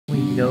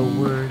know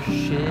we're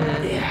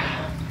shit.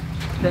 Yeah.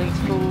 Thanks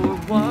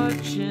for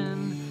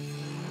watching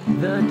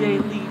the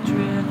Daily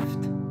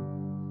Drift.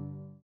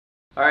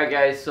 Alright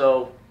guys,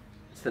 so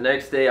it's the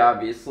next day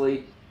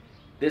obviously.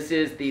 This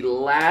is the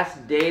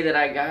last day that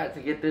I got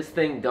to get this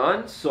thing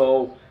done,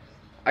 so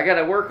I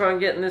gotta work on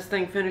getting this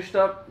thing finished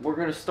up. We're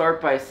gonna start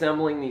by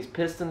assembling these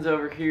pistons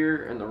over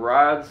here and the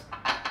rods,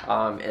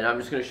 and I'm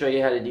just gonna show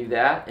you how to do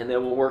that, and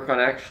then we'll work on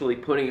actually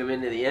putting them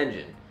into the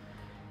engine.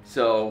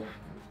 So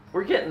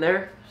we're getting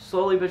there,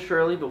 slowly but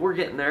surely, but we're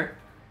getting there.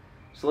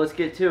 So let's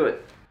get to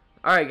it.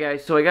 Alright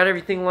guys, so I got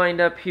everything lined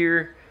up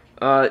here.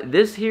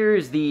 This here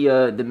is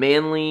the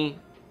Manley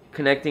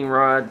connecting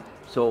rod.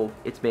 So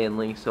it's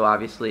Manley, so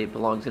obviously it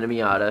belongs in a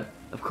Miata,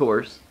 of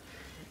course.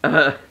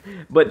 But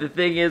the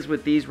thing is,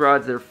 with these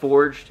rods, they're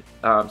forged,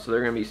 so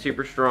they're going to be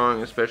super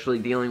strong, especially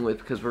dealing with,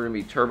 because we're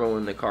going to be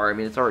turboing the car. I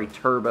mean, it's already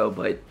turbo,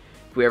 but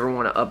if we ever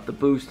want to up the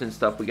boost and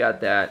stuff, we got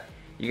that.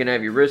 You're going to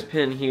have your wrist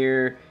pin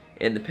here,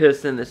 and the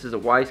piston. This is a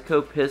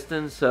Wiseco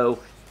piston, so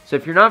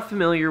if you're not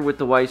familiar with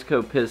the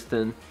Wiseco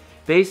piston,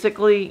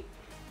 basically,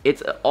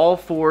 it's all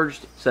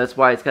forged, so that's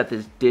why it's got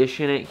this dish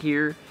in it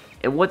here.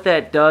 And what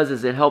that does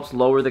is it helps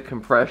lower the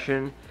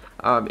compression.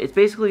 It's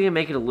basically going to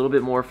make it a little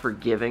bit more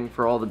forgiving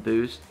for all the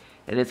boost.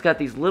 And it's got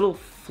these little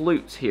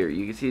flutes here.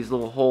 You can see these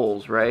little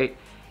holes, right?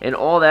 And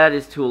all that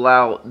is to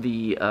allow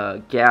the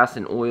gas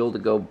and oil to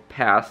go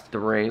past the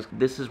rings.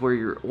 This is where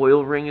your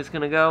oil ring is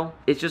going to go.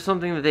 It's just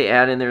something that they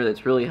add in there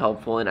that's really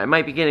helpful. And I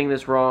might be getting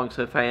this wrong,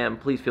 so if I am,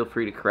 please feel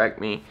free to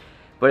correct me.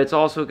 But it's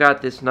also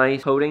got this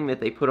nice coating that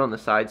they put on the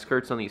side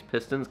skirts on these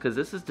pistons, because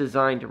this is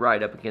designed to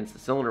ride up against the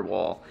cylinder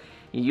wall.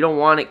 You don't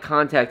want it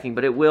contacting,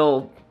 but it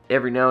will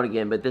every now and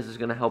again, but this is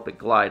going to help it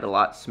glide a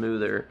lot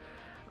smoother,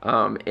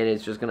 and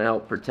it's just going to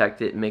help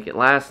protect it and make it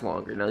last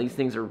longer. Now these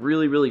things are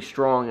really, really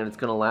strong, and it's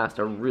going to last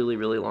a really,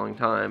 really long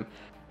time.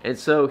 And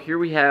so here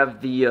we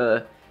have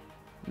the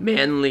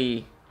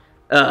Manley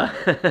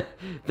the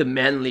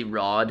Manley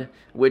rod,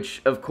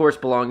 which of course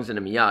belongs in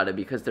a Miata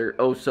because they're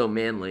oh so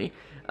manly.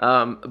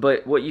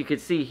 But what you can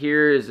see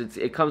here is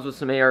it comes with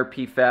some ARP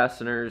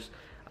fasteners,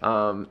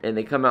 and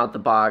they come out the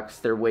box.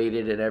 They're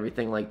weighted and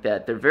everything like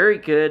that. They're very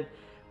good,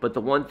 but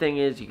the one thing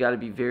is you got to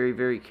be very,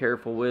 very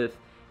careful with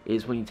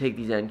is when you take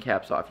these end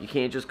caps off. You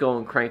can't just go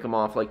and crank them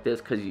off like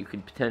this because you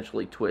could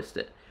potentially twist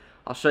it.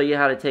 I'll show you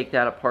how to take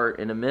that apart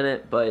in a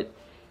minute, but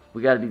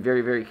we got to be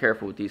very, very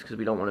careful with these because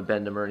we don't want to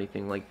bend them or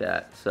anything like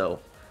that. So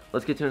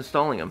let's get to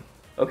installing them.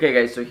 Okay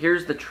guys, so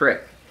here's the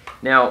trick.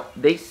 Now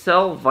they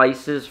sell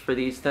vices for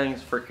these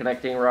things, for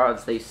connecting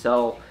rods. They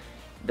sell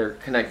their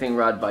connecting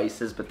rod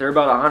vices, but they're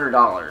about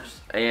 $100,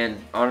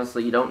 and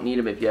honestly you don't need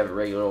them if you have a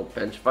regular old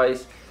bench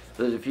vise.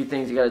 So there's a few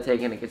things you got to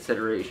take into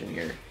consideration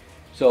here.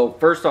 So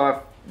first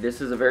off,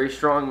 this is a very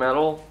strong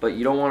metal, but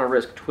you don't want to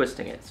risk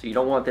twisting it, so you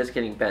don't want this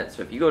getting bent.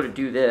 So if you go to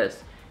do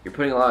this, you're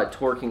putting a lot of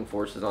torquing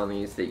forces on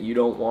these that you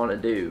don't want to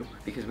do,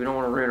 because we don't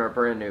want to ruin our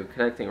brand new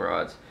connecting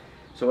rods.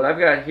 So what I've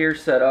got here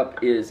set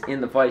up is, in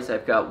the vise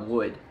I've got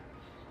wood.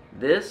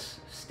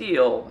 This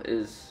steel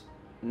is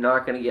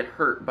not going to get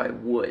hurt by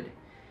wood.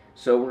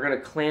 So we're going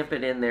to clamp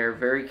it in there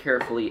very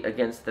carefully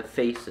against the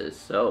faces.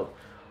 So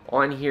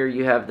on here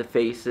you have the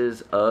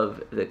faces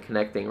of the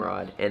connecting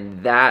rod,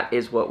 and that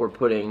is what we're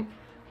putting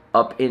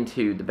up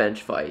into the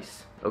bench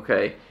vise.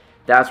 Okay,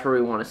 that's where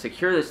we want to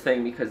secure this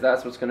thing, because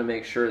that's what's going to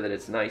make sure that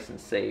it's nice and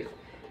safe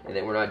and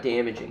that we're not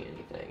damaging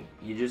anything.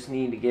 You just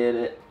need to get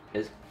it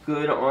as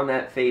good on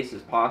that face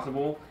as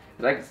possible,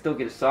 because I can still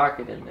get a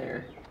socket in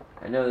there.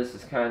 I know this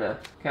is kind of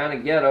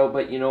ghetto,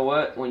 but you know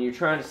what? When you're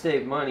trying to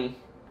save money,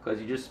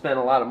 because you just spent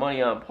a lot of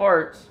money on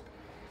parts,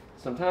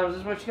 sometimes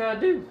that's what you gotta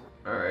do.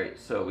 Alright,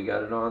 so we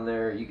got it on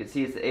there. You can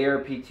see it's the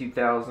ARP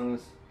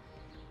 2000s.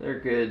 They're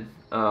good.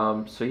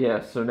 So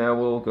yeah, so now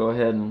we'll go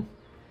ahead and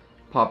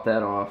pop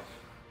that off.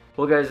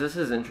 Well guys, this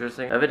is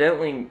interesting.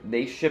 Evidently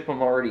they ship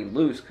them already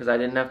loose, because I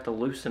didn't have to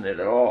loosen it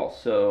at all.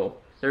 So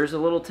there's a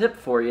little tip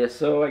for you.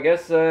 So I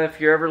guess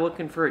if you're ever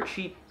looking for a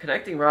cheap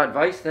connecting rod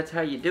vise, that's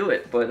how you do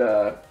it. But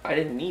I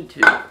didn't need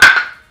to.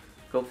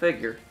 Go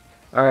figure.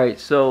 Alright,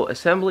 so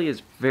assembly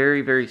is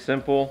very, very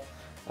simple.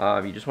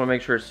 You just want to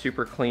make sure it's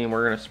super clean.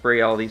 We're going to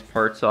spray all these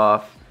parts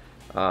off.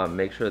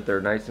 Make sure that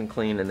they're nice and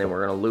clean, and then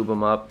we're going to lube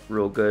them up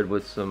real good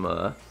with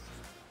some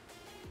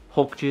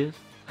Hulk jizz.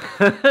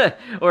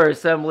 Or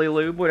assembly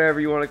lube, whatever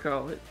you want to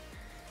call it.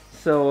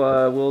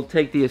 So we'll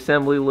take the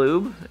assembly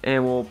lube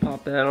and we'll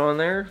pop that on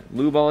there,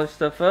 lube all this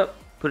stuff up,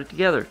 put it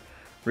together.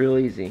 Real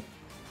easy.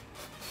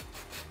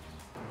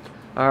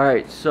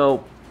 Alright,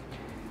 so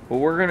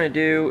what we're going to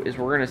do is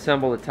we're going to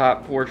assemble the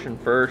top portion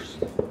first.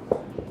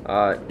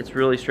 It's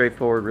really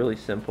straightforward, really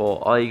simple.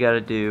 All you got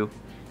to do,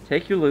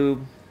 take your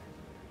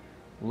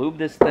lube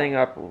this thing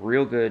up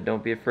real good.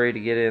 Don't be afraid to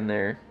get in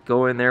there.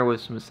 Go in there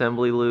with some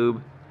assembly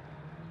lube.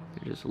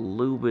 Just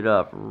lube it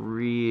up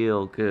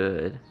real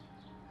good.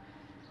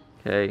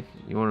 Okay,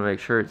 you want to make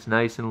sure it's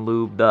nice and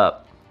lubed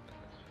up.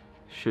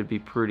 Should be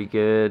pretty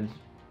good.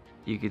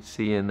 You can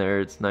see in there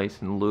it's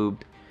nice and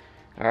lubed.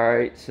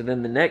 Alright, so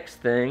then the next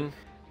thing,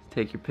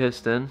 take your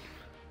piston,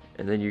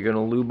 and then you're going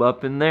to lube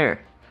up in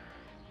there.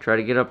 Try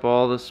to get up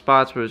all the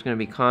spots where there's going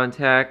to be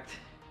contact.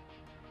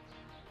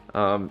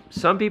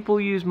 Some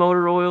people use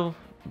motor oil,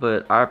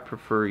 but I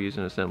prefer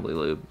using assembly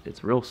lube.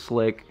 It's real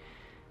slick.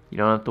 You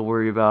don't have to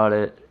worry about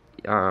it.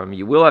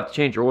 You will have to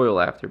change your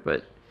oil after,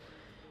 but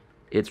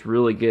it's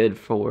really good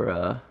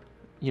for,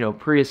 you know,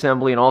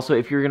 pre-assembly, and also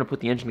if you're going to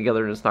put the engine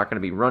together and it's not going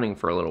to be running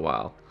for a little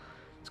while.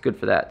 It's good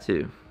for that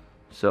too.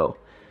 So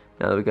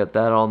now that we got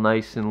that all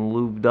nice and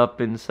lubed up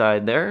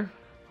inside there,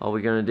 all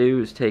we're going to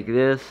do is take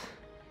this,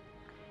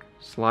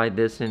 slide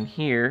this in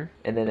here,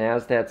 and then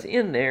as that's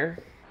in there,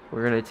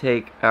 we're going to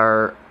take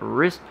our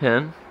wrist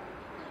pin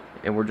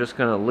and we're just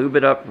going to lube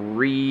it up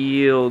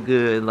real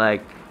good,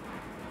 like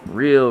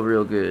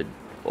real good.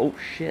 Oh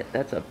shit,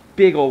 that's a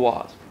big old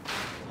wasp.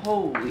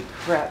 Holy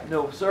crap,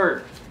 no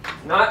sir.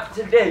 Not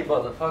today,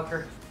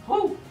 motherfucker.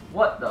 Whoo,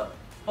 what the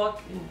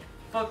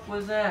fuck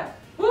was that?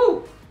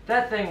 Whoo,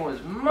 that thing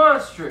was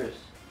monstrous.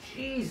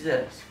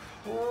 Jesus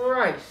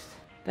Christ.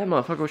 That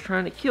motherfucker was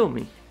trying to kill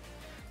me.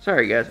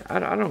 Sorry guys, I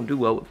don't do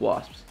well with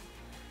wasps.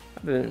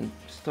 I've been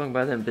stung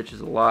by them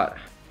bitches a lot.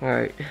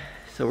 Alright,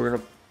 so we're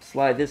gonna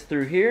slide this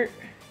through here.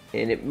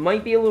 And it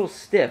might be a little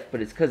stiff,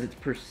 but it's because it's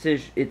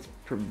precision. It's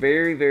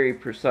very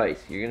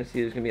precise. You're gonna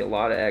see there's gonna be a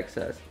lot of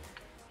excess.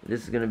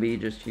 This is gonna be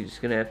just, you're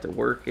just gonna have to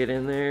work it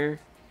in there.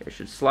 It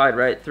should slide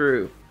right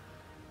through.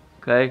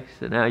 Okay,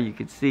 so now you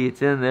can see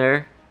it's in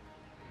there.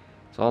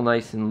 It's all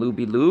nice and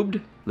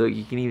lubed. Look,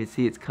 you can even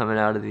see it's coming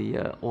out of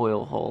the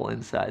oil hole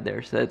inside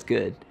there, so that's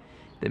good.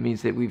 That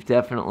means that we've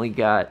definitely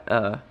got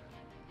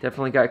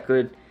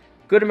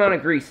good amount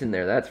of grease in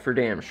there. That's for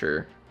damn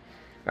sure.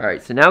 All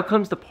right, so now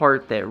comes the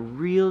part that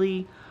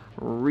really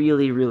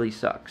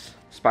sucks.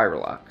 Spiral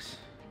locks.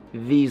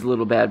 These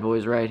little bad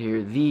boys right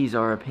here, these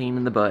are a pain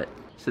in the butt.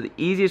 So the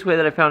easiest way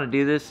that I found to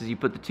do this is you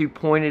put the two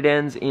pointed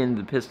ends in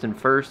the piston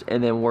first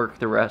and then work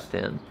the rest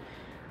in.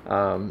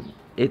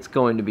 It's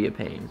going to be a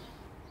pain.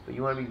 But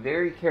you want to be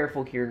very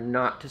careful here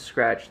not to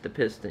scratch the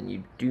piston.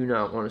 You do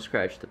not want to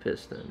scratch the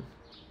piston.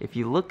 If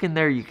you look in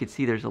there, you can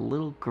see there's a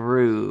little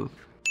groove.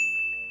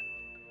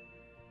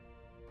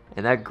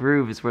 And that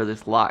groove is where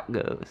this lock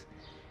goes.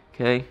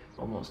 Okay?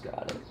 Almost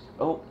got it.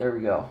 Oh, there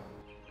we go.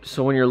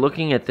 So when you're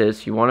looking at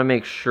this, you want to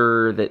make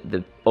sure that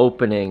the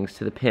openings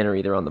to the pin are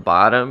either on the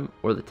bottom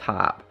or the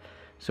top.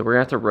 So we're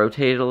going to have to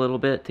rotate it a little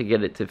bit to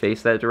get it to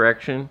face that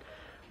direction.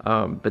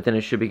 But then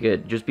it should be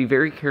good. Just be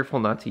very careful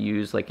not to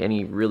use like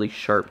any really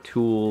sharp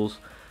tools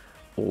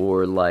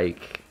or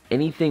like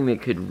anything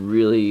that could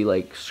really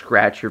like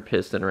scratch your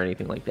piston or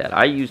anything like that.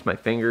 I use my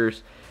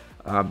fingers.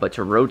 But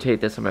to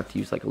rotate this, I'm going to have to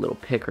use like a little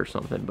pick or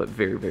something, but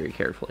very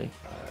carefully.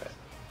 Alright.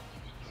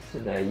 So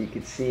now you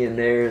can see in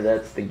there,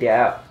 that's the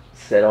gap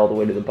set all the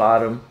way to the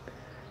bottom.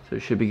 So it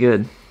should be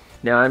good.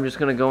 Now I'm just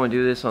going to go and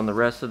do this on the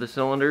rest of the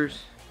cylinders.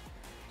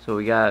 So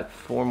we got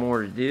 4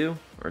 more to do,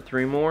 or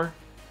 3 more.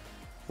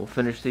 We'll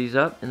finish these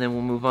up and then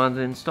we'll move on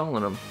to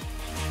installing them.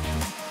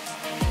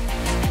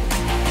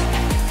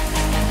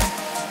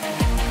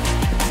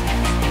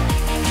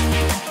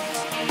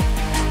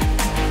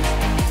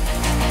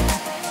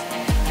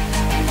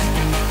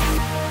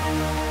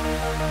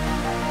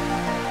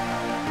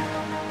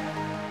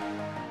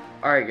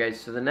 Alright guys,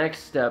 so the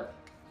next step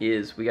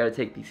is we got to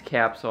take these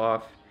caps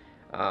off.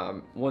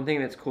 One thing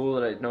that's cool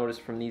that I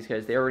noticed from these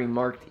guys, they already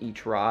marked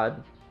each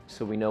rod,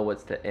 so we know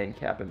what's the end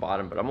cap and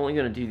bottom, but I'm only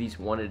going to do these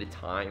one at a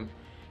time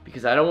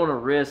because I don't want to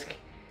risk,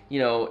 you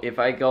know, if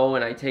I go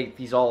and I take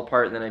these all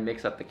apart and then I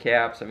mix up the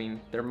caps. I mean,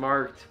 they're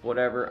marked,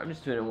 whatever. I'm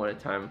just doing it one at a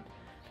time.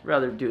 I'd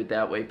rather do it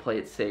that way, play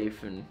it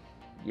safe, and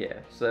yeah,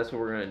 so that's what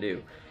we're going to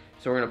do.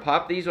 So we're going to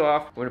pop these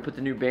off, we're going to put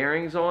the new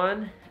bearings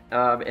on,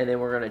 and then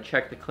we're going to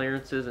check the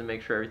clearances and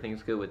make sure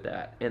everything's good with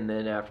that. And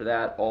then after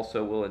that,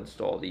 also we'll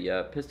install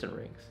the piston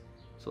rings.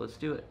 So let's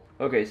do it.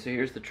 Okay, so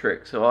here's the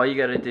trick. So all you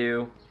got to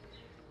do,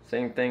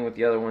 same thing with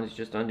the other ones,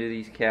 just undo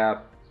these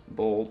cap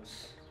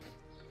bolts.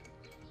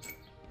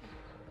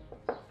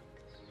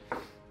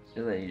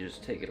 And then you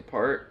just take it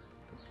apart.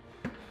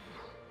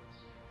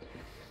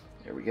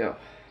 There we go.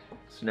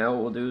 So now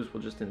what we'll do is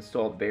we'll just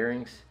install the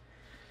bearings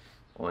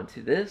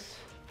onto this.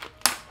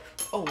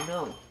 Oh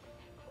no.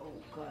 Oh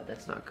god,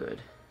 that's not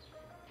good.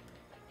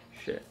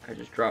 Shit, I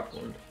just dropped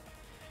one.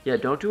 Yeah,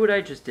 don't do what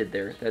I just did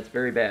there. That's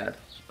very bad.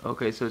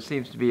 Okay, so it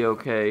seems to be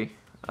okay.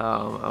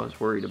 I was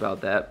worried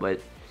about that,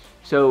 but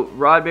so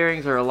rod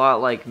bearings are a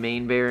lot like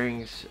main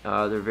bearings.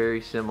 They're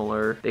very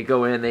similar. They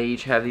go in. They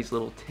each have these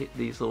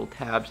little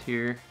tabs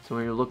here. So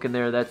when you're looking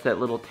there, that's that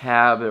little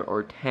tab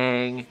or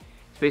tang.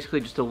 It's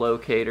basically just a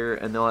locator,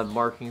 and they'll have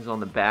markings on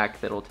the back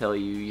that'll tell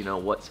you, you know,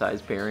 what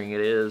size bearing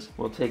it is.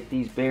 We'll take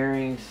these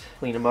bearings,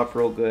 clean them up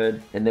real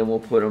good, and then we'll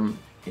put them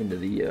into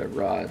the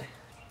rod.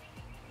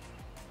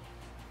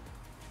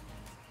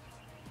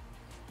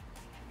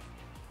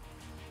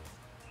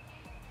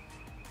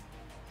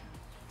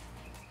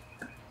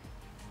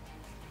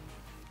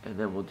 And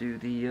then we'll do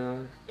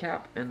the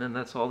cap, and then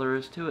that's all there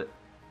is to it.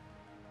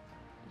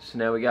 So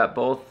now we got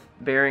both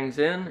bearings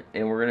in,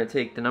 and we're going to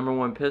take the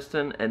 #1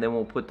 piston, and then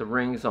we'll put the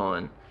rings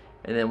on,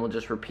 and then we'll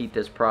just repeat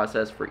this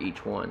process for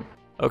each one.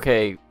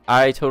 Okay,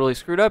 I totally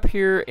screwed up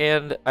here,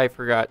 and I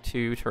forgot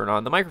to turn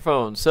on the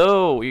microphone.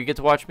 So you get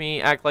to watch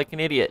me act like an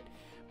idiot.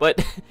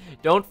 But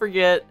don't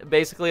forget,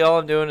 basically all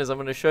I'm doing is I'm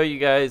going to show you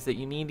guys that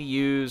you need to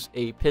use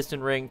a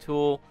piston ring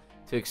tool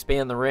to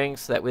expand the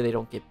rings so that way they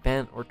don't get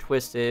bent or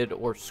twisted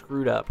or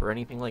screwed up or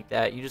anything like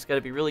that. You just got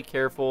to be really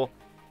careful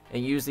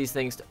and use these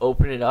things to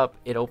open it up.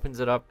 It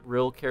opens it up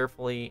real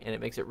carefully, and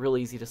it makes it real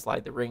easy to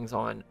slide the rings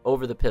on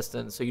over the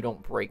pistons so you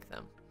don't break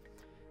them.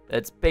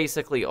 That's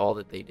basically all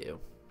that they do.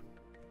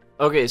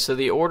 Okay, so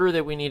the order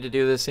that we need to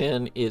do this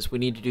in is we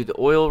need to do the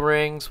oil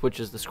rings, which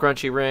is the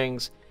scrunchy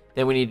rings.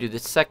 Then we need to do the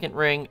second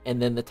ring,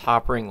 and then the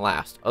top ring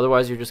last.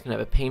 Otherwise, you're just going to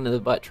have a pain in the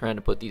butt trying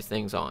to put these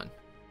things on.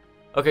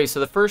 Okay, so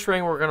the first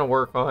ring we're going to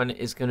work on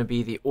is going to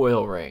be the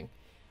oil ring.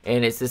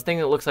 And it's this thing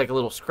that looks like a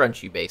little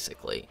scrunchy,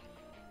 basically.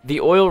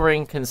 The oil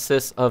ring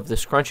consists of the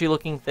scrunchy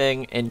looking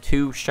thing and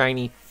two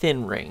shiny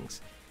thin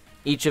rings.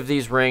 Each of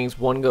these rings,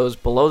 one goes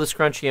below the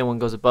scrunchy and one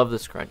goes above the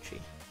scrunchy.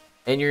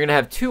 And you're going to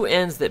have two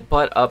ends that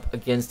butt up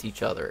against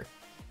each other.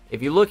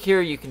 If you look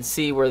here, you can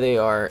see where they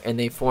are, and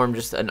they form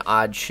just an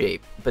odd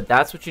shape. But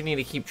that's what you need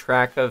to keep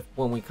track of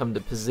when we come to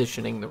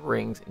positioning the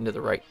rings into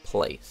the right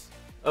place.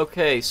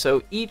 Okay,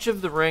 so each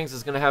of the rings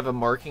is going to have a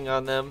marking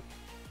on them.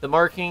 The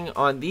marking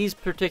on these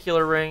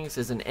particular rings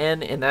is an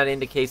N, and that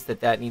indicates that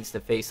that needs to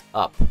face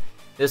up.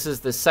 This is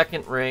the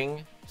second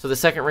ring. So the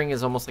second ring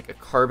is almost like a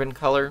carbon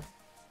color.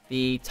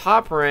 The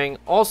top ring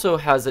also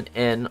has an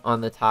N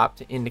on the top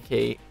to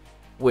indicate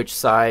which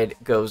side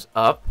goes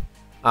up.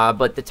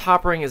 But the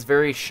top ring is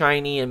very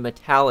shiny and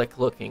metallic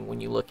looking when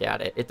you look at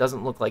it. It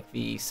doesn't look like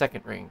the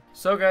second ring.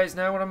 So guys,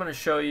 now what I'm going to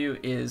show you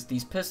is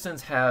these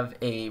pistons have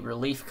a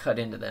relief cut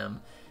into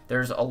them.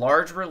 There's a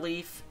large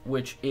relief,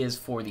 which is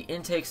for the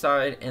intake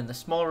side, and the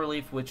small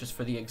relief, which is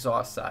for the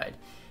exhaust side.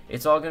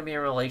 It's all going to be in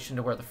relation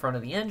to where the front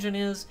of the engine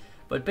is,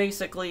 but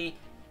basically,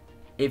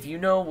 if you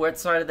know what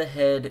side of the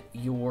head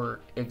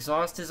your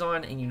exhaust is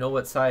on, and you know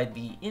what side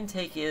the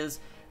intake is,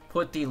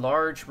 put the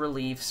large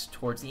reliefs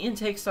towards the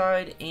intake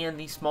side and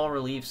the small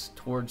reliefs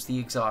towards the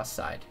exhaust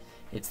side.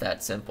 It's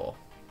that simple.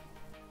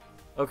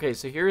 Okay,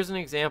 so here's an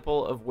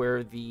example of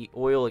where the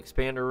oil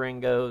expander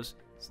ring goes.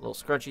 It's a little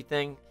scrunchy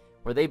thing.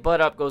 Where they butt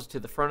up goes to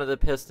the front of the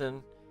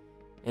piston,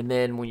 and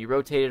then when you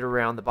rotate it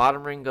around, the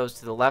bottom ring goes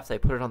to the left. I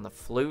put it on the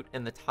flute,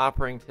 and the top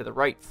ring to the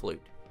right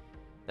flute.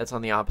 That's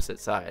on the opposite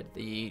side.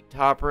 The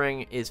top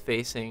ring is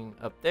facing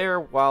up there,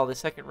 while the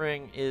second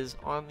ring is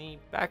on the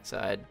back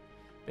side,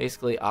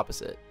 basically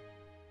opposite.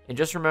 And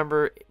just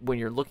remember, when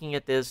you're looking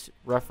at this,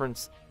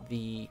 reference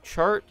the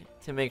chart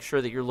to make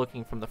sure that you're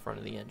looking from the front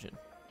of the engine.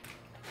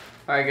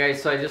 Alright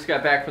guys, so I just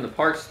got back from the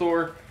parts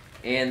store,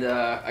 and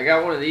I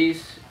got one of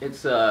these.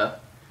 It's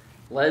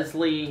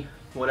Leslie,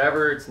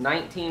 whatever, it's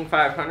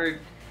 19500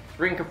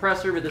 ring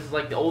compressor, but this is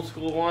like the old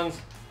school ones.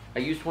 I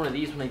used one of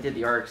these when I did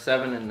the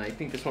RX-7, and I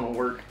think this one will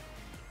work.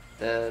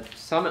 The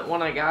Summit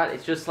one I got,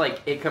 it's just like,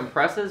 it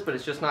compresses, but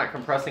it's just not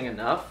compressing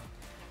enough.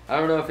 I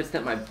don't know if it's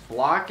that my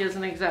block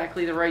isn't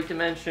exactly the right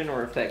dimension,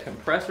 or if that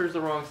compressor is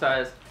the wrong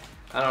size.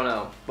 I don't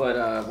know,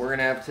 but we're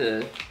gonna have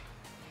to,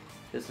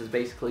 this is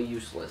basically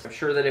useless. I'm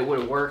sure that it would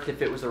have worked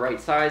if it was the right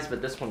size,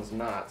 but this one's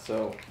not,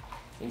 so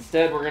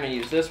instead we're gonna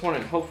use this one,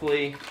 and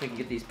hopefully we can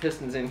get these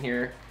pistons in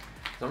here.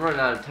 So I'm running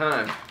out of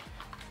time.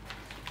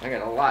 I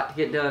got a lot to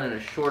get done in a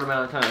short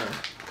amount of time.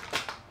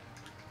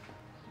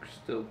 We're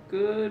still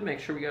good. Make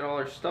sure we got all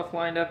our stuff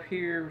lined up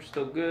here. We're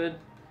still good.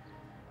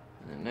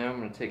 And now I'm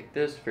going to take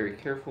this very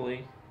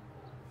carefully,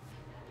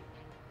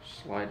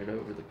 slide it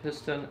over the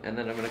piston, and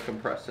then I'm going to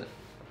compress it.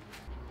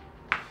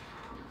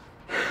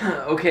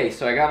 Okay,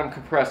 so I got them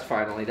compressed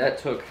finally. That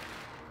took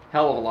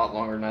hell of a lot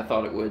longer than I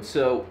thought it would.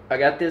 So I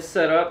got this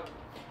set up.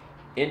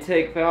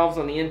 Intake valves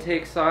on the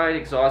intake side,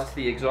 exhaust to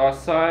the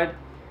exhaust side.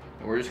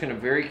 And we're just going to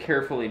very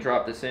carefully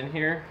drop this in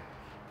here.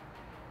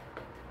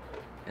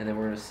 And then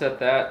we're going to set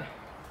that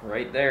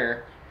right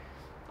there.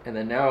 And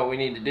then now what we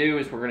need to do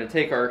is we're going to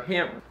take our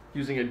hammer,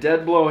 using a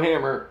dead blow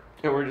hammer,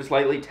 and we're just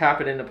lightly tap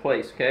it into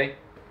place, okay?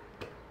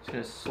 Just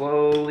going to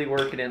slowly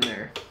work it in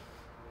there.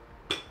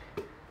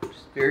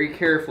 Just very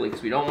carefully,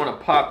 because we don't want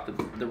to pop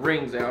the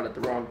rings out at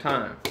the wrong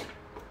time.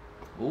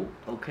 Oh,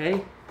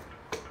 okay.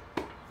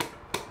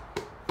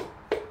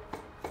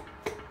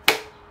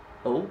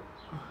 Oh.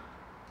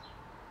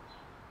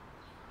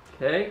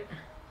 Okay.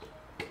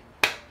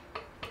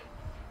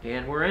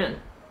 And we're in.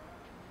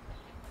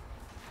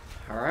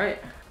 Alright,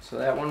 so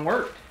that one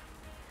worked.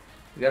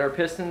 We got our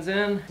pistons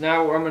in.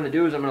 Now what I'm going to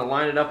do is I'm going to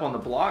line it up on the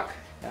block.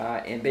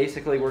 And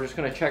basically we're just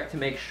going to check to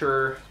make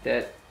sure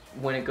that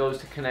when it goes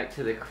to connect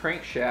to the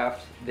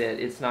crankshaft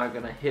that it's not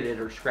going to hit it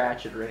or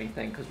scratch it or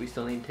anything, because we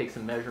still need to take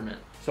some measurement.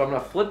 So I'm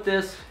going to flip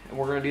this and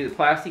we're going to do the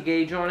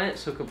Plastigauge on it,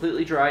 so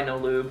completely dry, no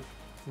lube.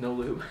 No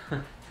lube.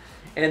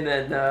 and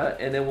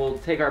then we'll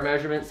take our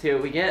measurements, see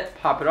what we get,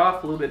 pop it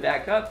off, a little bit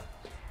back up,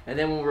 and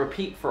then we'll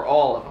repeat for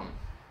all of them.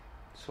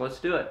 So let's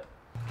do it.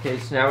 Okay,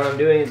 so now what I'm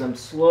doing is I'm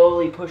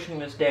slowly pushing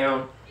this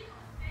down,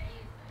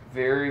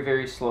 very,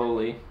 very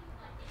slowly,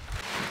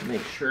 to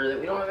make sure that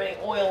we don't have any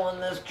oil in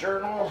this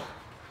journal.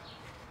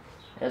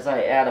 as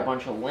I add a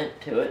bunch of lint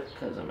to it,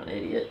 because I'm an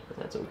idiot, but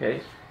that's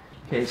okay.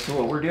 Okay, so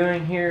what we're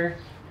doing here,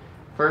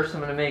 first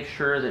I'm going to make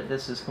sure that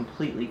this is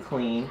completely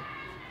clean.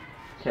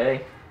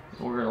 Okay,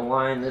 we're going to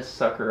line this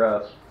sucker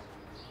up,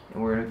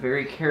 and we're going to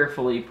very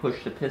carefully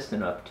push the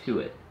piston up to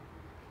it.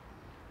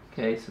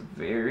 Okay, so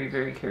very,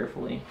 very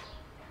carefully.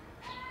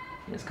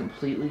 It's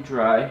completely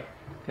dry,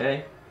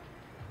 okay?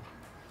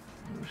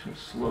 I'm just going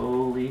to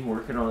slowly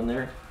work it on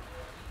there.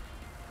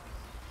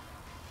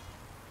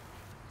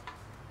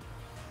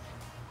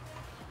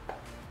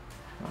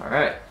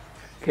 Alright.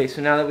 Okay,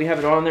 so now that we have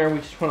it on there, we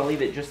just want to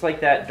leave it just like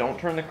that. Don't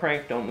turn the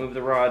crank, don't move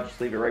the rod, just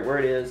leave it right where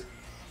it is.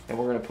 And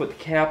we're going to put the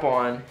cap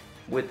on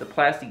with the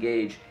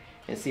Plastigauge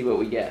and see what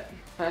we get.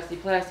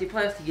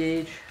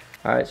 Plastigauge.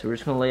 Alright, so we're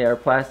just going to lay our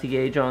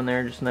Plastigauge on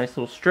there, just a nice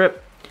little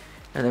strip,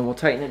 and then we'll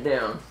tighten it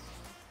down.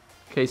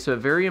 Okay, so a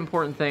very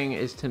important thing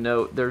is to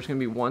note there's going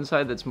to be one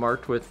side that's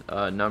marked with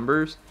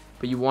numbers,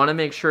 but you want to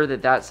make sure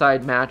that that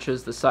side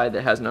matches the side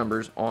that has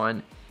numbers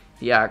on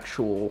the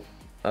actual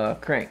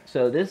crank.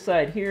 So this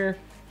side here,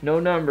 no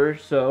number,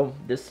 so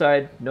this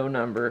side, no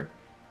number.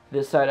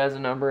 This side has a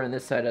number, and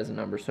this side has a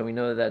number, so we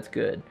know that that's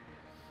good.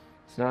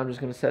 So now I'm just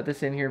going to set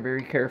this in here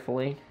very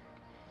carefully.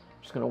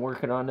 Just going to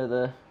work it onto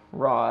the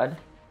rod.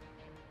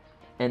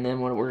 And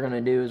then what we're going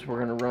to do is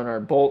we're going to run our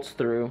bolts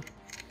through.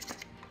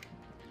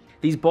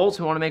 These bolts,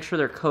 we want to make sure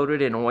they're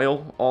coated in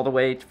oil all the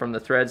way from the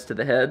threads to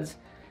the heads.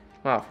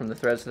 Wow, from the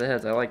threads to the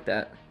heads, I like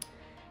that.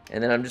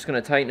 And then I'm just going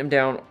to tighten them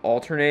down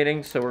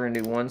alternating. So we're going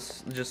to do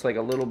once, just like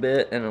a little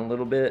bit and a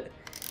little bit.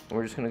 And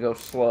we're just going to go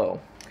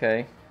slow,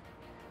 okay?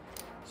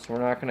 So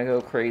we're not going to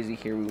go crazy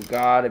here. We've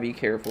got to be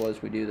careful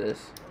as we do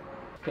this.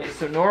 Okay,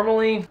 so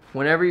normally,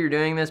 whenever you're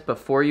doing this,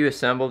 before you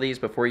assemble these,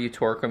 before you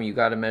torque them, you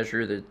got to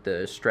measure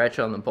the stretch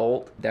on the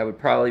bolt. That would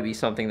probably be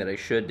something that I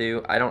should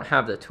do. I don't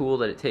have the tool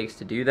that it takes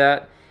to do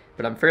that,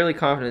 but I'm fairly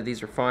confident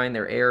these are fine.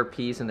 They're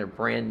ARPs and they're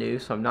brand new,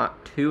 so I'm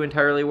not too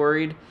entirely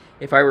worried.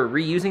 If I were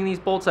reusing these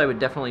bolts, I would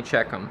definitely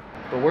check them.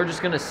 But we're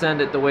just going to send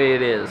it the way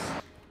it is.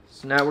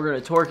 So now we're going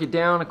to torque it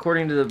down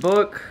according to the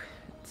book.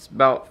 It's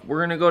about, we're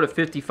going to go to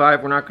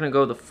 55. We're not going to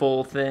go the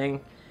full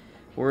thing.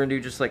 We're going to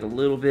do just like a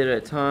little bit at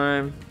a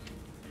time.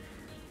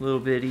 A little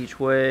bit each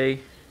way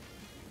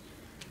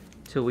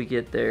till we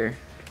get there.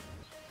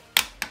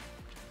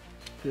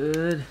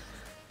 Good.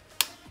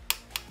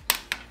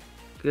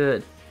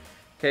 Good.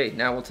 Okay,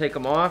 now we'll take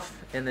them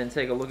off and then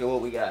take a look at what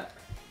we got.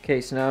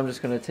 Okay, so now I'm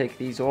just going to take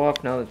these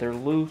off now that they're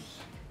loose.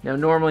 Now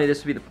normally this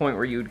would be the point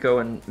where you would go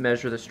and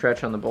measure the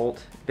stretch on the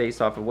bolt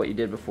based off of what you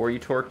did before you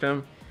torqued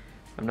them.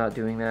 I'm not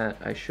doing that.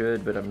 I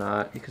should, but I'm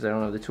not because I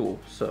don't have the tool.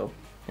 So,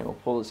 and we'll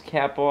pull this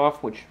cap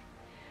off, which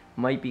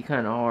might be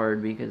kind of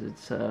hard because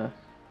it's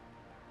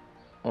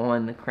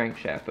on the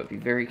crankshaft, but be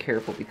very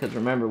careful because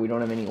remember, we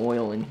don't have any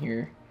oil in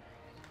here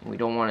and we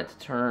don't want it to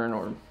turn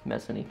or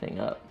mess anything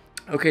up.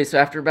 Okay, so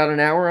after about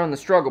an hour on the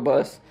struggle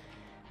bus,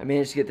 I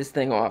managed to get this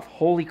thing off.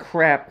 Holy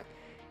crap,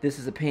 this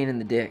is a pain in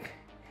the dick.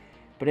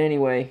 But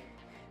anyway,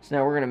 so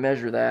now we're going to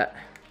measure that.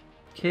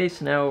 Okay,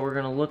 so now what we're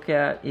going to look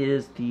at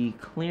is the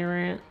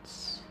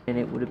clearance, and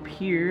it would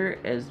appear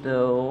as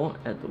though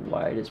at the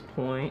widest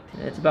point,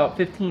 it's about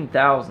 15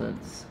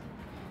 thousandths.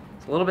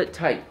 It's a little bit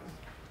tight.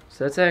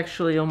 So that's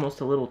actually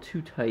almost a little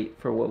too tight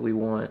for what we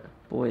want.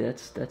 Boy,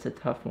 that's a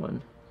tough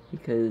one.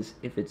 Because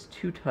if it's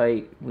too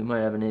tight, we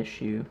might have an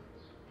issue.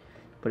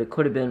 But it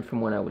could have been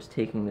from when I was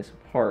taking this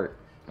apart.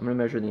 I'm going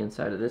to measure the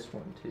inside of this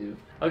one too.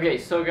 Okay,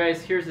 so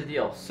guys, here's the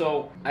deal.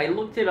 So I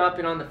looked it up,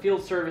 and on the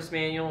field service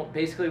manual,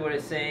 basically what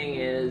it's saying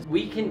is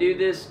we can do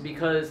this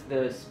because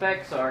the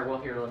specs are, well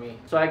here, let me.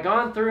 So I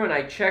gone through and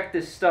I checked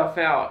this stuff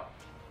out,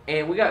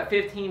 and we got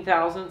 15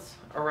 thousandths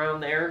around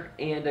there,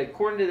 and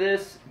according to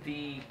this,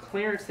 the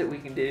clearance that we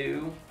can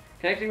do,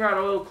 connecting rod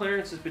oil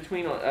clearance is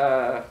between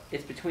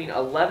it's between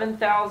 11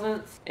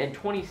 thousandths and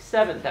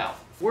 27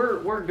 thousandths.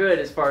 We're good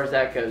as far as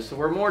that goes. So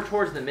we're more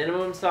towards the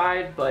minimum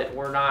side, but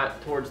we're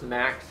not towards the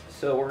max.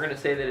 So we're gonna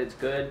say that it's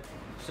good.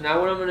 So now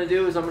what I'm gonna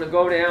do is I'm gonna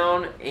go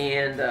down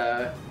and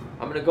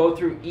I'm gonna go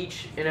through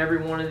each and every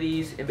one of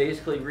these and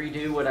basically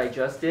redo what I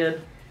just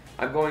did.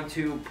 I'm going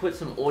to put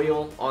some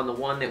oil on the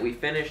one that we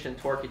finished and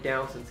torque it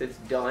down since it's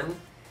done.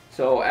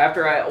 So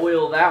after I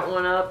oil that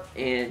one up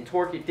and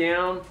torque it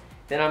down,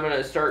 then I'm going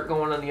to start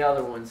going on the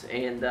other ones.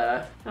 And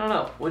I don't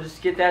know, we'll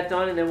just get that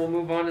done and then we'll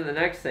move on to the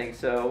next thing.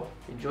 So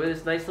enjoy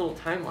this nice little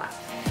time lapse.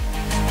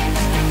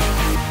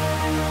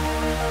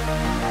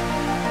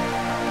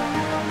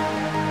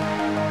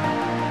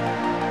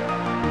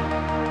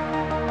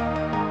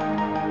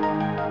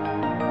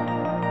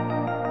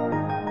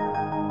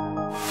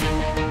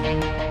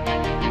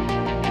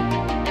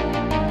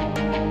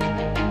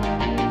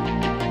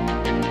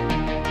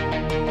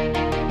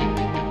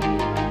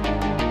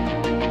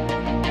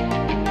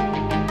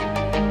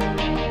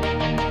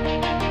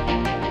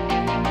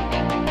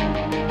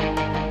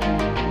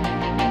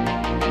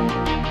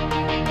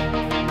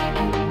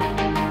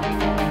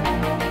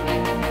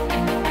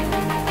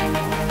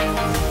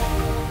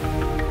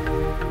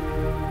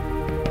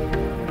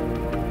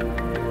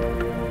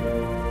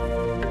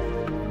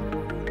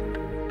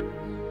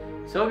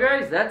 So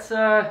guys, that's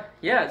yeah,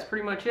 that's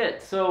pretty much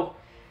it. So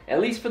at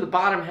least for the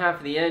bottom half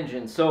of the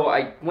engine. So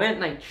I went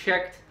and I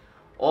checked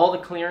all the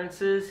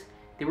clearances.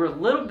 They were a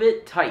little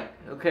bit tight,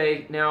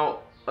 okay? Now,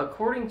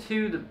 according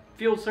to the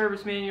fuel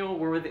service manual,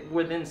 we're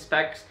within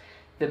specs.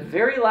 The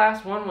very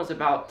last one was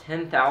about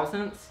 10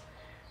 thousandths,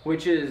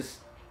 which is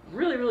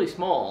really, really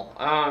small.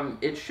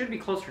 It should be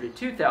closer to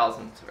 20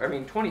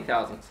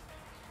 thousandths.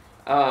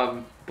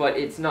 But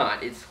it's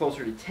not. It's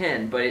closer to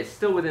 10, but it's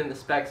still within the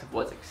specs of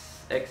what's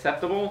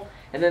acceptable.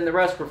 And then the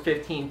rest were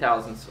 15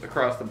 thousandths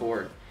across the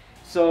board.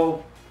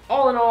 So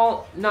all in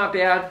all, not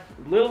bad.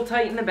 A little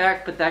tight in the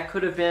back, but that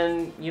could have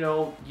been, you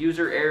know,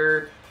 user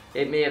error.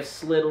 It may have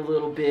slid a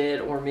little bit,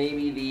 or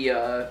maybe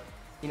the,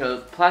 you know,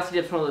 plastic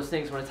dip's one of those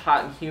things when it's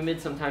hot and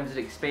humid, sometimes it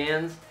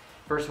expands.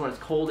 Versus when it's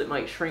cold, it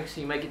might shrink,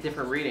 so you might get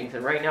different readings.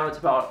 And right now it's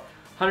about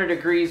 100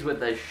 degrees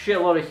with a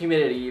shitload of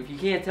humidity. If you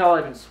can't tell,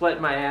 I've been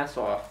sweating my ass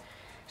off.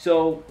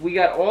 So we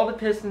got all the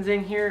pistons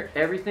in here.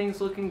 Everything's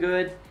looking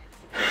good.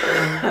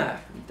 I'm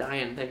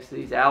dying thanks to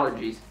these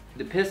allergies.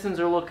 The pistons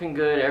are looking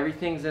good.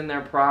 Everything's in there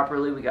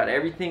properly. We got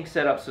everything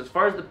set up. So as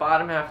far as the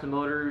bottom half of the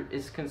motor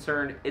is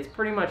concerned, it's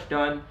pretty much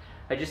done.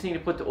 I just need to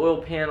put the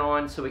oil pan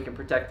on so we can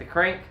protect the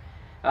crank.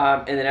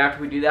 And then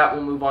after we do that,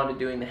 we'll move on to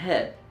doing the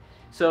head.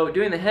 So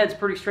doing the head's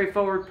pretty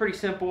straightforward, pretty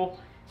simple.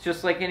 It's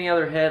just like any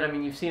other head. I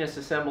mean, you've seen us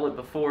assemble it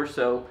before,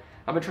 so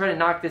I'm gonna try to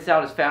knock this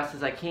out as fast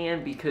as I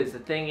can, because the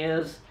thing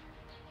is,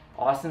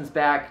 Austin's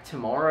back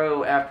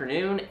tomorrow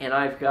afternoon, and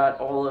I've got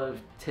all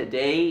of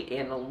today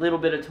and a little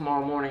bit of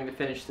tomorrow morning to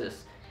finish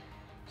this.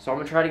 So I'm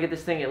gonna try to get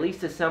this thing at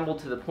least assembled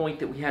to the point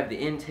that we have the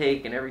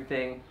intake and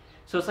everything.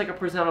 So it's like a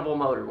presentable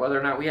motor. Whether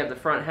or not we have the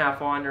front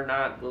half on or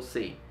not, we'll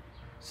see.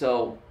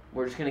 So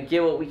we're just gonna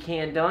get what we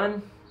can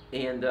done,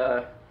 and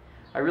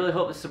I really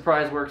hope the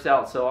surprise works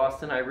out. So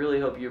Austin, I really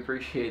hope you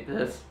appreciate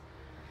this.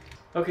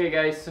 Okay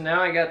guys, so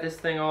now I got this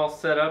thing all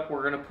set up.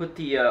 We're gonna put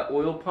the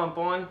oil pump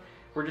on.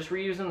 We're just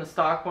reusing the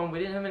stock one. We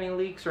didn't have any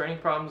leaks or any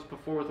problems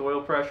before with oil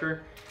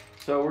pressure.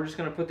 So we're just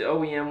gonna put the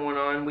OEM one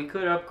on. We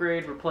could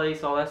upgrade,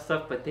 replace, all that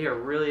stuff, but they are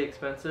really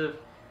expensive.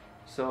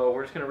 So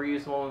we're just gonna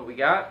reuse the one that we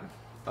got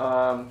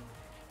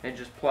and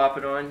just plop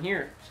it on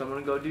here. So I'm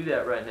gonna go do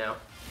that right now.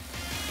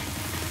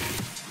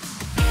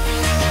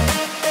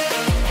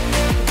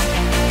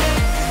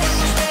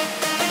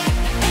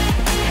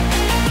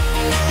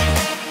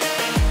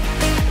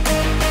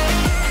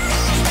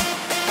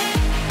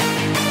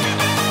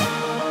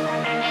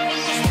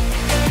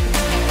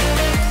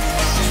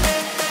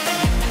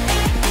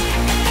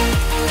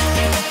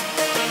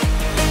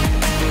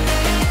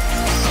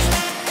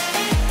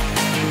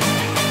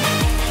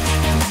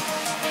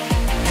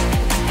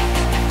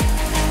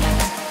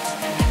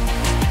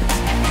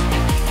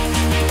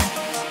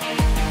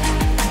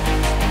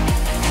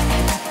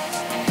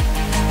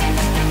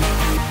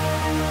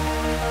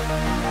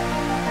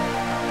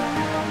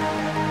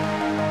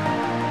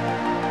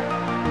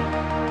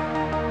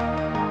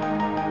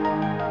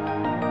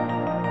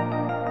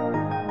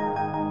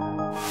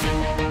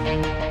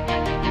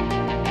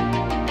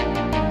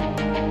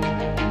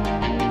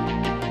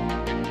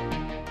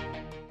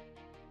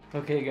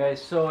 Okay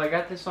guys, so I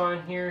got this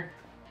on here.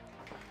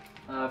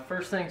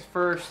 First things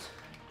first,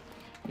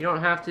 you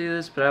don't have to do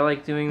this, but I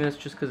like doing this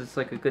just because it's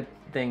like a good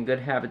thing, good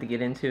habit to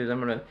get into, is I'm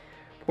going to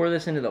pour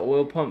this into the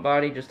oil pump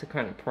body just to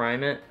kind of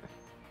prime it.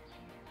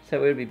 So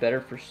that way it'll be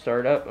better for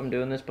startup. I'm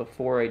doing this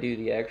before I do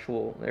the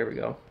actual, there we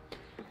go.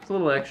 It's a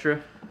little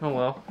extra, oh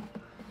well.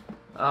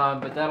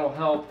 But that'll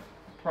help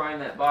prime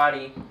that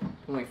body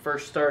when we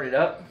first start it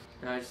up.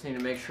 Now I just need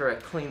to make sure I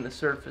clean the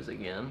surface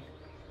again,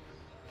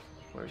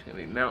 where it's going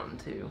to be mounting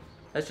to.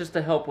 That's just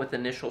to help with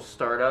initial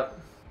startup.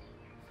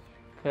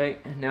 Okay,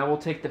 and now we'll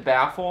take the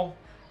baffle.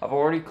 I've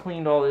already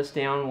cleaned all this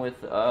down with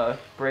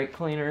brake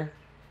cleaner.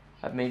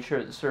 I've made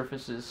sure the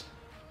surface is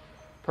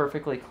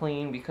perfectly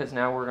clean, because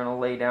now we're going to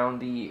lay down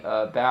the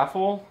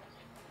baffle,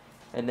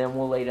 and then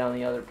we'll lay down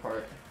the other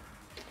part.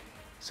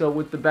 So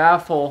with the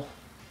baffle,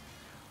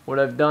 what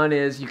I've done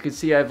is, you can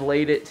see I've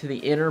laid it to the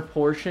inner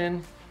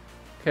portion,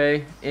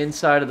 okay,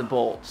 inside of the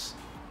bolts.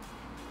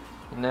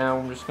 And now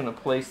I'm just going to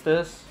place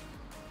this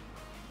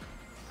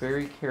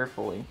very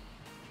carefully.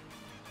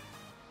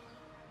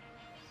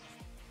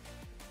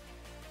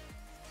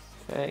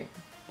 Okay,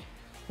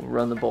 we'll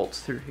run the bolts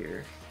through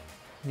here.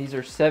 These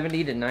are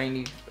 70 to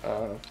 90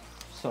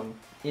 some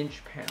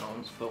inch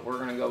pounds, but we're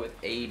going to go with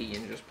 80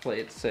 and just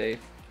play it safe.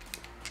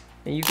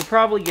 And you could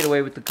probably get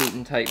away with the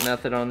gluten tight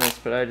method on this,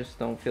 but I just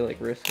don't feel like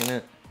risking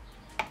it.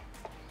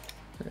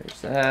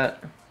 There's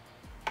that.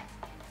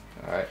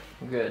 Alright,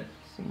 we're good.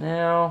 So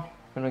now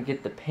I'm going to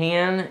get the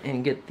pan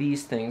and get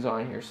these things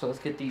on here. So let's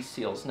get these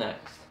seals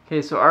next.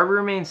 Okay, so our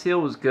rear main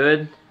seal was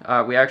good.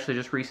 We actually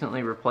just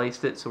recently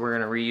replaced it, so we're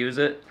going to reuse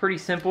it. Pretty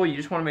simple. You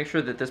just want to make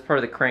sure that this part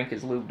of the crank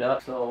is lubed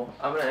up. So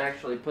I'm going to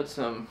actually put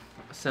some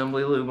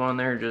assembly lube on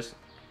there. Just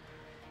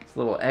it's a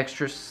little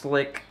extra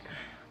slick.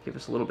 Give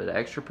us a little bit of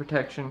extra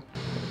protection.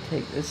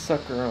 Take this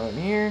sucker on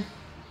here.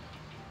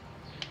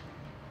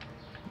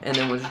 And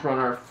then we'll just run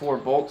our 4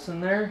 bolts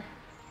in there.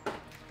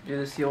 Do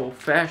this the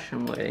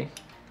old-fashioned way.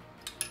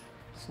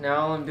 So now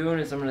all I'm doing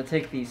is I'm going to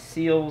take these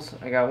seals.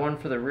 I got one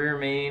for the rear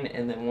main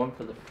and then one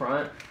for the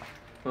front.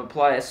 I'm going to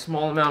apply a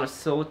small amount of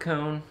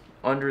silicone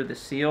under the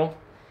seal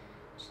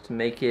just to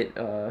make it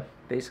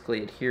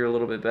basically adhere a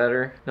little bit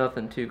better.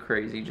 Nothing too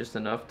crazy, just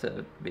enough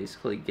to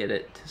basically get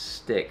it to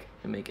stick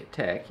and make it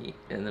tacky.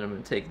 And then I'm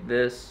going to take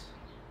this,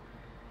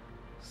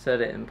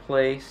 set it in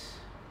place.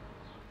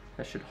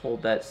 That should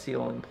hold that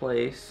seal in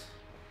place.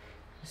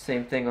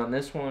 Same thing on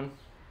this one.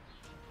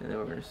 And then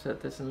we're going to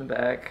set this in the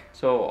back.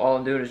 So all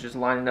I'm doing is just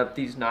lining up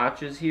these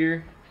notches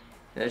here.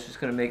 And it's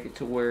just going to make it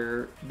to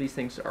where these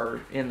things are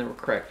in the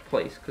correct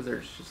place because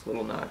there's just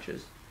little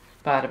notches.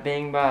 Bada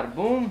bing, bada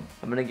boom.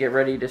 I'm going to get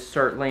ready to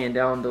start laying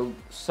down the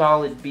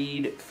solid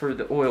bead for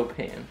the oil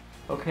pan.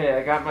 Okay,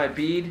 I got my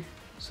bead.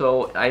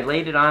 So I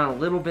laid it on a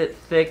little bit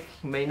thick.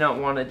 You may not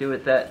want to do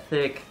it that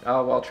thick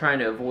while trying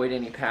to avoid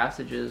any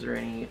passages or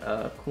any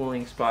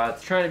cooling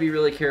spots. Trying to be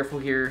really careful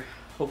here.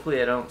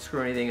 Hopefully I don't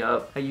screw anything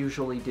up. I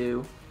usually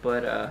do,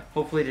 but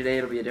hopefully today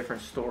it'll be a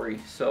different story.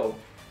 So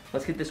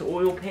let's get this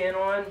oil pan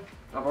on.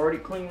 I've already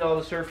cleaned all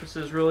the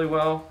surfaces really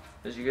well,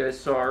 as you guys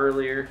saw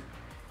earlier.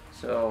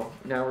 So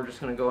now we're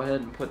just going to go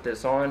ahead and put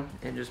this on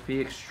and just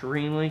be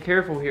extremely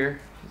careful here.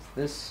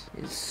 This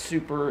is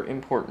super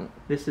important.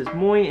 This is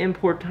muy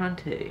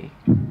importante.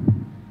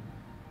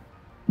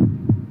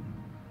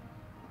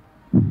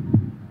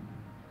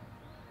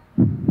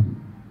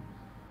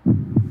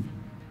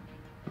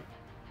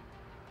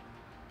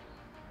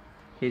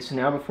 Okay, so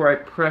now before I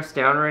press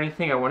down or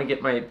anything, I want to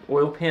get my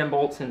oil pan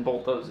bolts and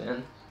bolt those in.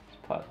 Let's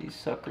pop these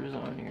suckers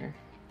on here.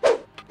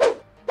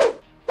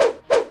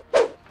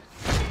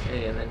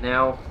 Okay, and then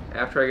now,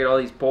 after I get all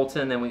these bolts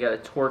in, then we got to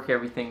torque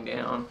everything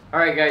down.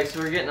 Alright guys,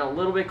 so we're getting a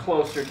little bit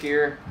closer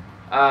here.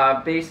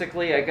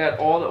 Basically, I got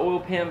all the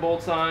oil pan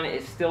bolts on.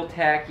 It's still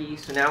tacky,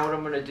 so now what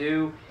I'm going to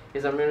do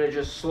is I'm going to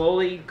just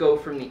slowly go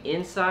from the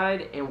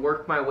inside and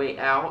work my way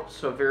out.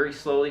 So very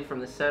slowly from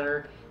the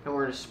center, and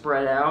we're going to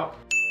spread out.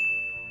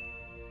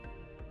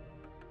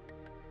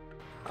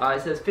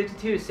 It says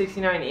 52 to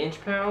 69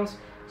 inch-pounds,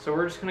 so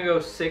we're just going to go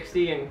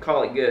 60 and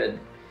call it good.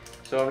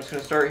 So I'm just going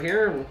to start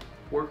here and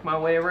work my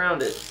way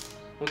around it.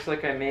 Looks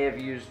like I may have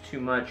used too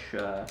much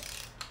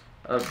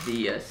of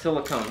the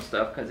silicone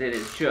stuff because it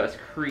is just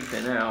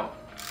creeping out.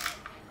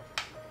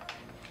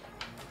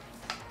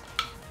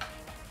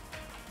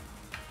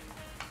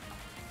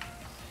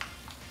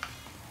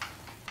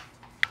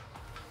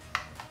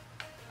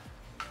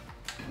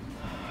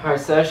 Alright,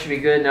 so that should be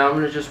good. Now I'm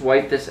going to just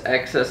wipe this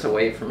excess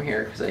away from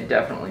here because I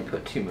definitely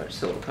put too much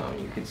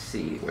silicone. You can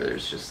see where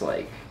there's just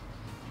like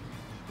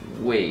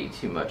way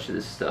too much of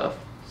this stuff.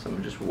 So I'm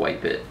going to just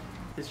wipe it.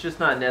 It's just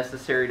not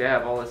necessary to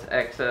have all this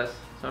excess.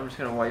 So I'm just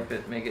going to wipe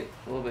it, make it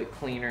a little bit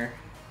cleaner.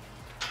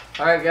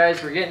 Alright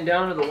guys, we're getting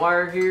down to the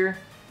wire here.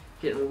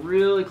 Getting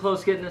really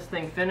close getting this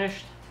thing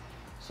finished.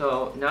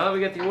 So now that we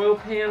got the oil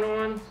pan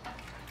on,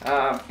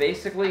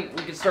 basically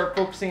we can start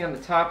focusing on the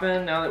top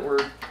end now that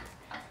we're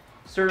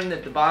certain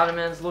that the bottom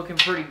end's looking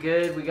pretty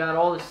good. We got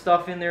all the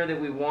stuff in there that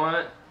we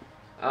want.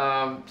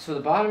 So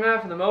the bottom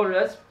half of the motor,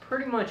 that's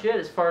pretty much it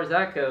as far as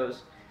that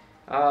goes.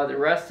 The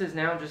rest is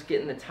now just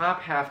getting the top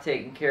half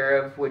taken care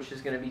of, which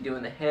is going to be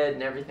doing the head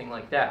and everything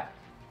like that.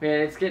 Man,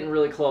 it's getting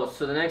really close.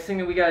 So the next thing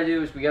that we got to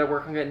do is we got to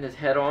work on getting this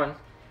head on.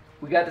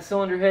 We got the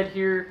cylinder head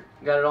here,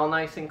 got it all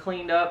nice and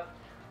cleaned up.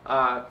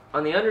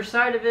 On the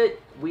underside of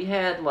it, we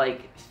had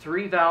like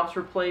 3 valves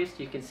replaced.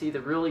 You can see the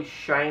really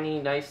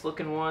shiny, nice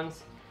looking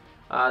ones.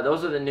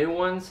 Those are the new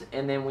ones,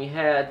 and then we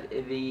had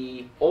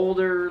the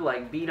older,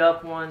 like beat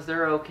up ones.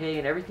 They're okay,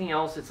 and everything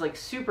else, it's like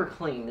super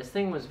clean. This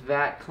thing was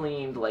vat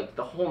cleaned, like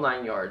the whole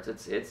 9 yards.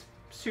 It's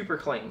super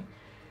clean.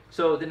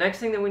 So the next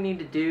thing that we need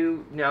to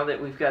do now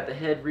that we've got the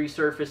head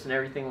resurfaced and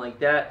everything like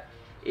that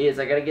is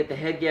I got to get the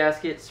head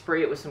gasket,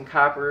 spray it with some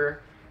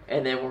copper,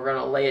 and then we're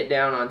gonna lay it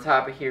down on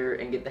top of here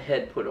and get the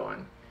head put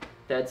on.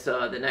 That's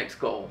the next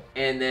goal.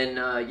 And then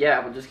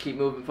yeah, we'll just keep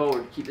moving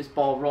forward, keep this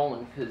ball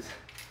rolling because.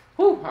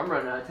 Whew, I'm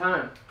running out of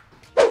time.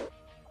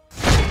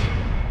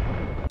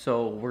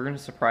 So we're gonna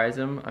surprise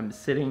him. I'm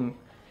sitting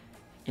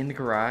in the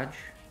garage.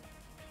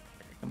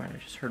 I think I might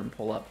have just heard him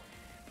pull up.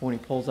 But when he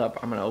pulls up,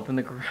 I'm gonna open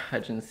the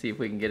garage and see if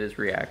we can get his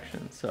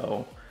reaction.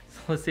 So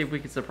let's see if we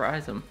can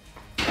surprise him.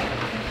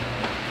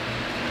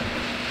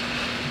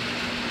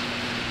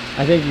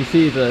 I think you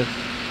see the...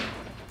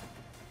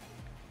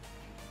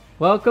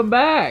 Welcome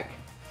back!